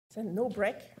And no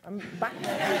break, I'm back.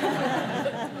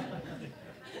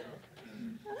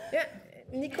 Yeah,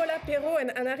 Nicolas Perrault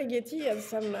and Anna Righetti have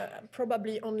some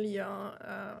probably only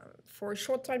for a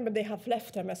short time, but they have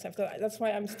left MSF. That's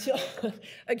why I'm still,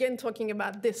 again, talking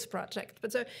about this project.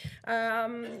 But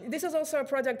this is also a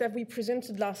project that we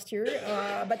presented last year,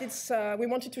 but we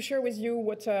wanted to share with you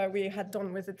what we had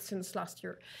done with it since last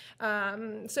year.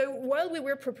 So while we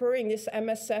were preparing this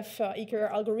MSFeCARE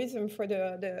algorithm for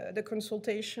the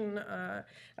consultation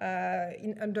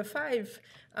in under 5,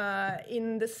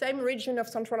 in the same region of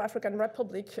Central African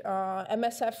Republic,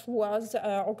 MSF was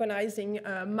organizing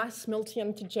a mass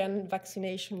multi-antigen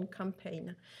vaccination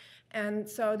campaign. And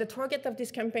so the target of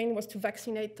this campaign was to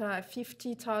vaccinate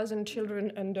 50,000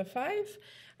 children under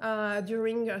 5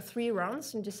 during 3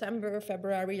 rounds in December,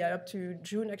 February, up to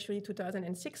June, actually,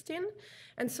 2016.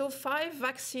 And so 5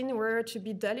 vaccines were to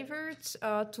be delivered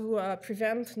to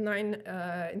prevent 9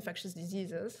 infectious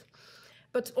diseases.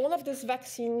 But all of these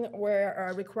vaccines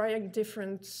were requiring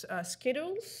different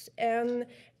schedules, and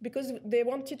because they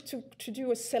wanted to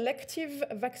do a selective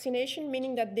vaccination,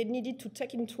 meaning that they needed to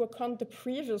take into account the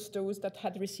previous dose that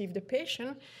had received the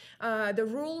patient, the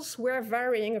rules were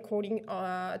varying according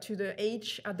to the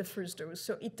age at the first dose.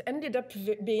 So it ended up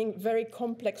being very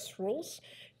complex rules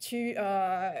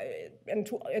that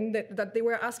they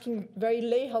were asking very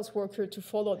lay health workers to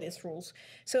follow these rules.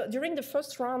 So during the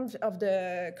first round of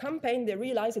the campaign, they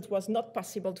realized it was not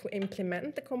possible to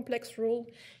implement the complex rule.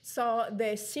 So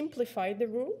they simplified the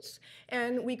rules,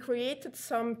 and we created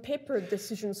some paper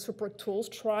decision support tools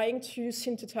trying to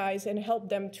synthesize and help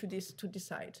them to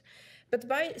decide. But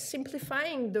by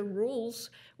simplifying the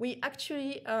rules, we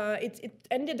actually, it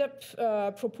ended up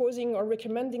proposing or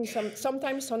recommending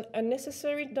sometimes on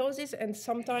unnecessary doses, and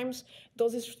sometimes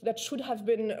doses that should have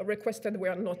been requested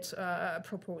were not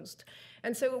proposed.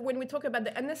 And so when we talk about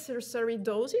the unnecessary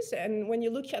doses, and when you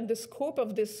look at the scope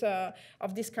of this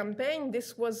campaign,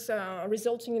 this was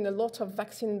resulting in a lot of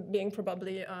vaccine being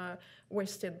probably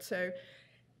wasted. So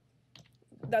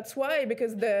that's why,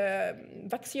 because the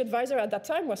vaccine advisor at that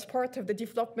time was part of the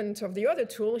development of the other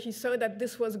tool, he saw that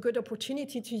this was a good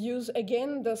opportunity to use,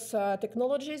 again, this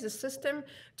technology, the system,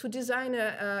 to design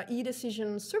a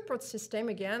e-decision support system,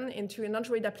 again, into an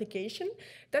Android application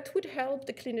that would help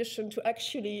the clinician to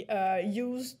actually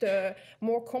use the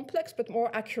more complex but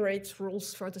more accurate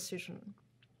rules for decision.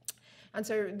 And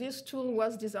so this tool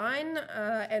was designed,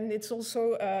 and it's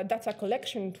also a data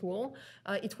collection tool.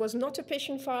 It was not a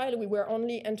patient file. We were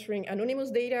only entering anonymous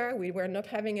data. We were not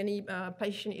having any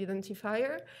patient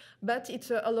identifier, but it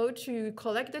allowed to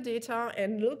collect the data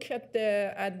and look at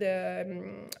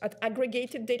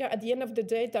aggregated data at the end of the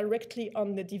day directly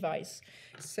on the device.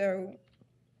 So,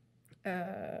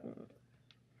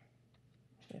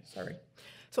 sorry.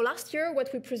 So last year,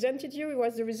 what we presented you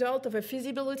was the result of a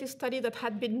feasibility study that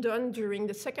had been done during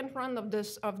the second round of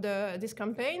this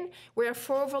campaign, where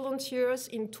 4 volunteers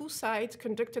in 2 sites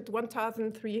conducted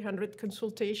 1,300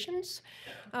 consultations.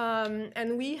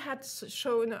 And we had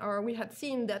shown, or we had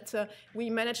seen that we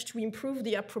managed to improve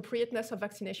the appropriateness of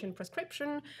vaccination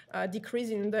prescription,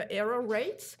 decreasing the error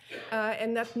rates,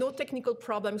 and that no technical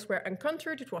problems were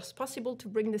encountered. It was possible to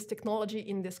bring this technology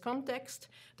in this context.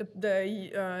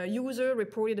 The user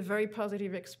reported a very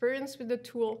positive experience with the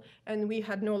tool, and we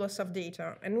had no loss of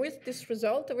data. And with this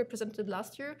result that we presented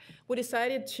last year, we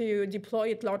decided to deploy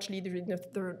it largely during the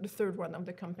third one of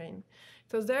the campaign.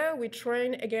 So there we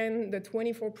trained, again, the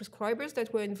 24 prescribers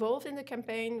that were involved in the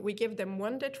campaign. We gave them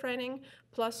 1-day training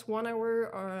plus 1 hour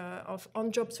of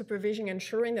on-job supervision,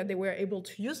 ensuring that they were able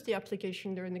to use the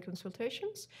application during the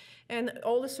consultations. And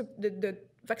all the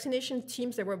vaccination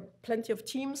teams, there were plenty of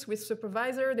teams with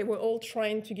supervisor. They were all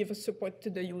trying to give a support to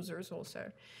the users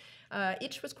also.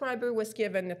 Each prescriber was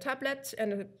given a tablet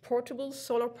and a portable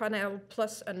solar panel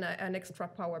plus an extra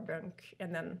power bank,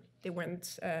 and then they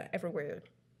went everywhere.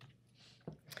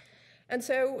 And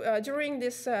so during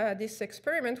this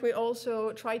experiment, we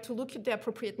also tried to look at the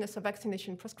appropriateness of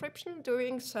vaccination prescription,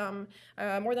 doing some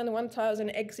more than 1,000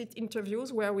 exit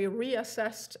interviews where we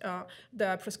reassessed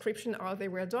the prescription, how they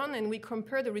were done, and we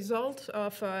compared the result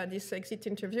of this exit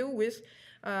interview with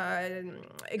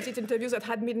exit interviews that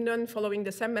had been done following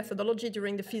the same methodology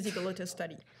during the feasibility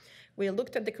study. We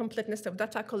looked at the completeness of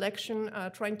data collection,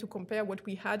 trying to compare what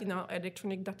we had in our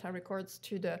electronic data records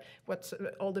to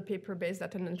all the paper-based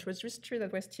data and entries registry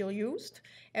that were still used.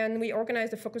 And we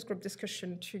organized a focus group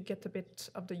discussion to get a bit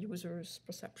of the user's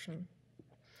perception.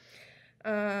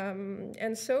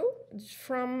 And so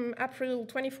from April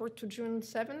 24th to June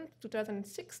 7th,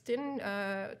 2016,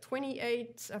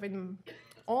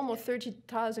 almost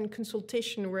 30,000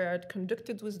 consultations were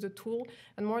conducted with the tool,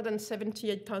 and more than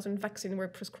 78,000 vaccines were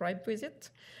prescribed with it.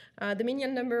 The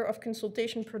median number of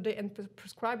consultations per day and per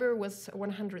prescriber was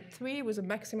 103, with a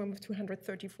maximum of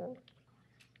 234.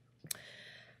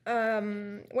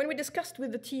 When we discussed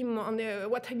with the team on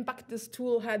what impact this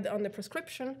tool had on the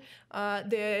prescription,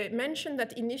 they mentioned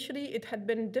that initially it had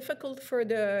been difficult for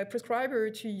the prescriber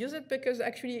to use it because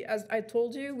actually, as I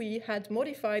told you, we had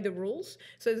modified the rules.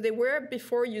 So they were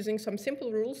before using some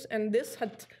simple rules, and this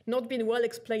had not been well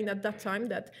explained at that time,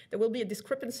 that there will be a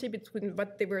discrepancy between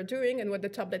what they were doing and what the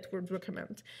tablet would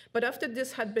recommend. But after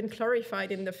this had been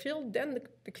clarified in the field, then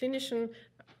the clinician,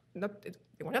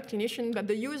 they were not clinician, but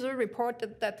the user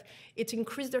reported that it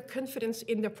increased their confidence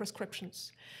in their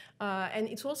prescriptions. And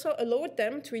it also allowed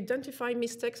them to identify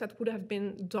mistakes that would have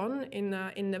been done in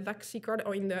the Vacci card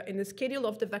or in the schedule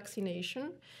of the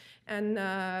vaccination. And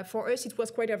for us, it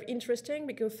was quite interesting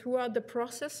because throughout the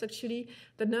process, actually,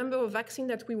 the number of vaccines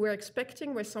that we were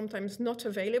expecting were sometimes not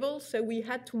available. So we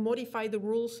had to modify the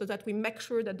rules so that we make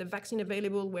sure that the vaccine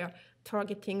available were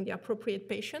targeting the appropriate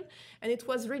patient. And it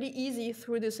was really easy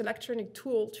through this electronic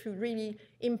tool to really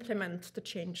implement the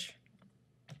change.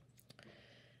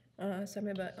 So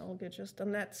maybe I'll go just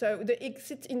on that. So the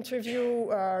exit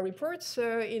interview reports,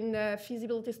 in the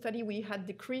feasibility study, we had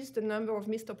decreased the number of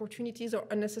missed opportunities or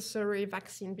unnecessary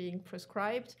vaccine being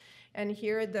prescribed. And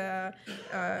here,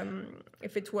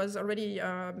 if it was already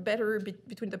better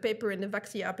between the paper and the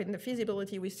Vacci app in the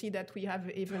feasibility, we see that we have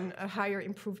even a higher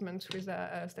improvement with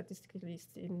a statistically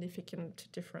significant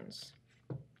difference.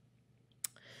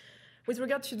 With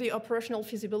regard to the operational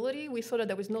feasibility, we saw that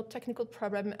there was no technical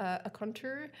problem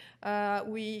encountered.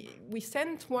 We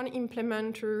sent one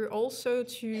implementer also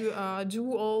to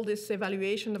do all this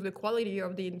evaluation of the quality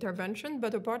of the intervention,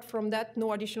 but apart from that,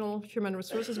 no additional human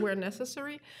resources were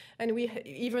necessary, and we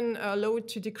even allowed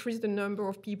to decrease the number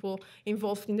of people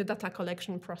involved in the data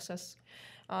collection process.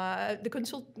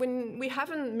 When we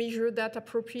haven't measured that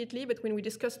appropriately, but when we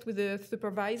discussed with the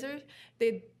supervisor,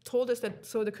 they told us that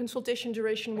the consultation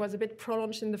duration was a bit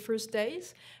prolonged in the first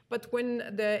days. But when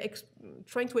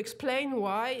trying to explain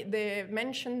why, they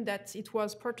mentioned that it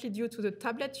was partly due to the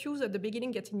tablet use at the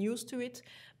beginning, getting used to it,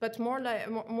 but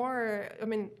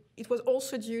it was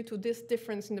also due to this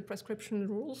difference in the prescription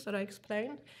rules that I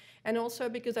explained. And also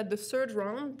because at the third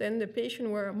round, then the patient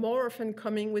were more often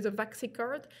coming with a Vacci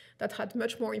card that had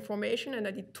much more information, and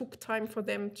that it took time for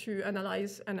them to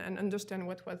analyze and understand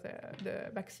what was the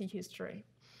Vacci history.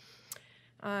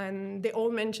 And they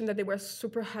all mentioned that they were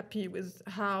super happy with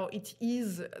how it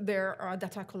eased their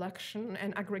data collection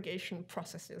and aggregation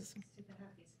processes. Super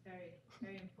happy is very,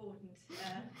 very important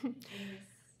in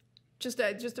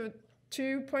this. Just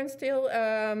 2 points still.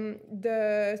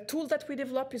 The tool that we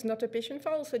develop is not a patient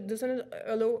file, so it doesn't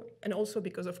allow, and also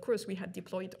because, of course, we had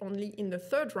deployed only in the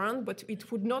third round, but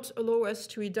it would not allow us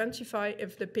to identify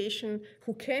if the patient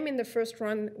who came in the first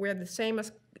round were the same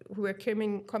as who were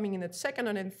coming in the second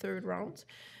and then third round.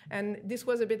 And this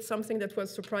was a bit something that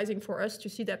was surprising for us to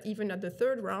see that even at the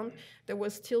third round, there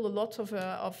was still a lot of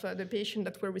the patients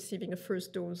that were receiving a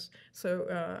first dose. So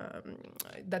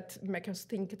that makes us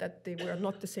think that they were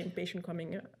not the same patient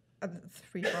coming at the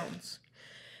 3 rounds.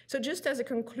 So just as a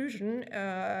conclusion,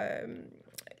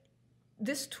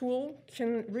 this tool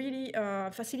can really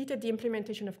facilitate the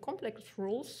implementation of complex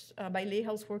rules by lay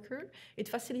health workers. It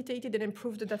facilitated and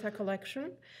improved the data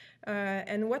collection.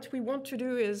 And what we want to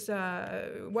do is,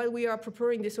 while we are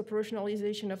preparing this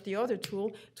operationalization of the other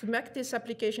tool, to make this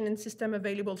application and system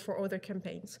available for other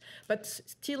campaigns. But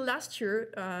still last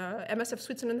year, MSF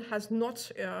Switzerland has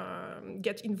not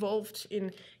get involved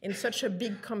in such a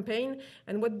big campaign.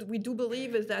 And what we do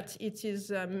believe is that it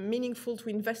is meaningful to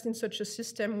invest in such a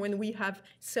system when we have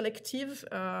selective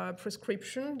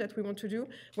prescription that we want to do.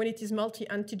 When it is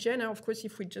multi-antigen, of course,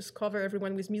 if we just cover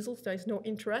everyone with measles, there is no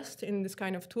interest in this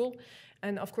kind of tool.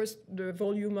 And of course, the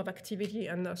volume of activity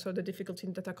and so the difficulty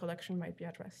in data collection might be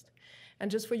addressed.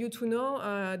 And just for you to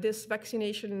know, this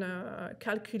vaccination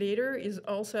calculator is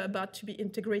also about to be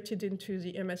integrated into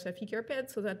the MSFeCARE Pad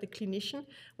so that the clinician,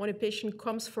 when a patient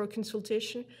comes for a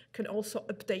consultation, can also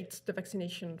update the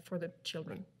vaccination for the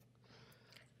children.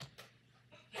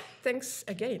 Thanks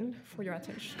again for your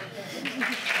attention.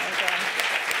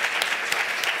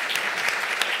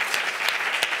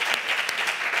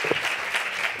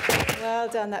 Well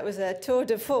done. That was a tour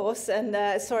de force,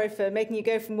 and sorry for making you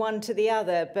go from one to the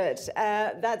other, but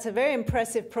that's a very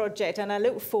impressive project, and I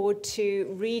look forward to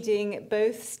reading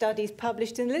both studies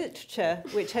published in literature,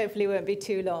 which hopefully won't be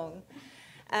too long.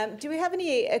 Do we have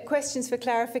any questions for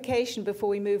clarification before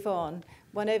we move on?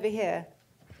 One over here.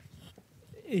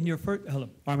 In your first, hello,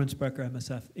 Armin Sprecher,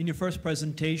 MSF. In your first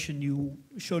presentation, you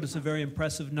showed us a very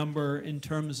impressive number in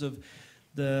terms of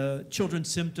the children's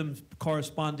symptoms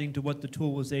corresponding to what the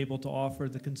tool was able to offer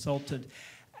the consultant.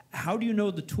 How do you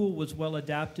know the tool was well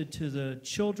adapted to the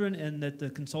children and that the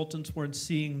consultants weren't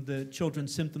seeing the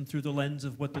children's symptom through the lens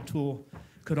of what the tool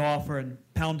could offer and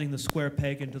pounding the square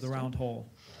peg into the round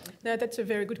hole? No, that's a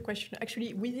very good question.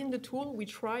 Actually, within the tool, we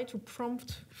try to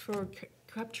prompt for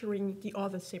capturing the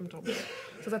other symptoms.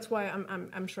 So that's why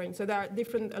I'm showing. So there are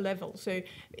different levels. So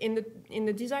in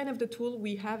the design of the tool,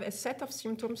 we have a set of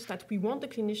symptoms that we want the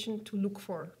clinician to look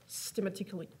for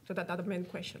systematically. So that are the main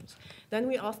questions. Then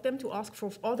we ask them to ask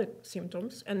for other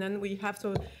symptoms, and then we have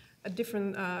a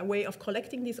different way of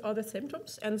collecting these other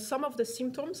symptoms. And some of the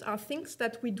symptoms are things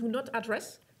that we do not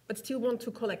address, but still want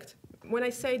to collect. When I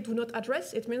say do not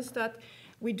address, it means that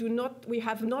we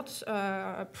have not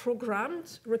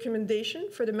programmed recommendation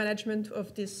for the management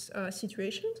of this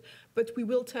situation, but we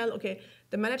will tell, okay,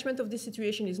 the management of this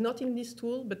situation is not in this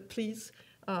tool, but please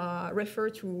refer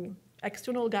to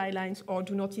external guidelines or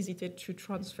do not hesitate to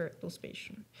transfer those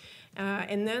patients.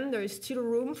 And then there is still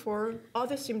room for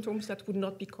other symptoms that would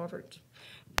not be covered.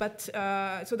 But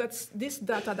so that's this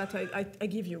data that I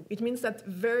give you. It means that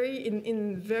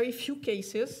in very few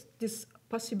cases, this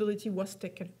possibility was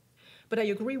taken. But I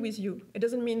agree with you. It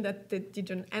doesn't mean that they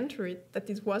didn't enter it, that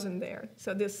it wasn't there.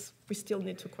 So this we still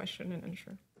need to question and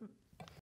ensure.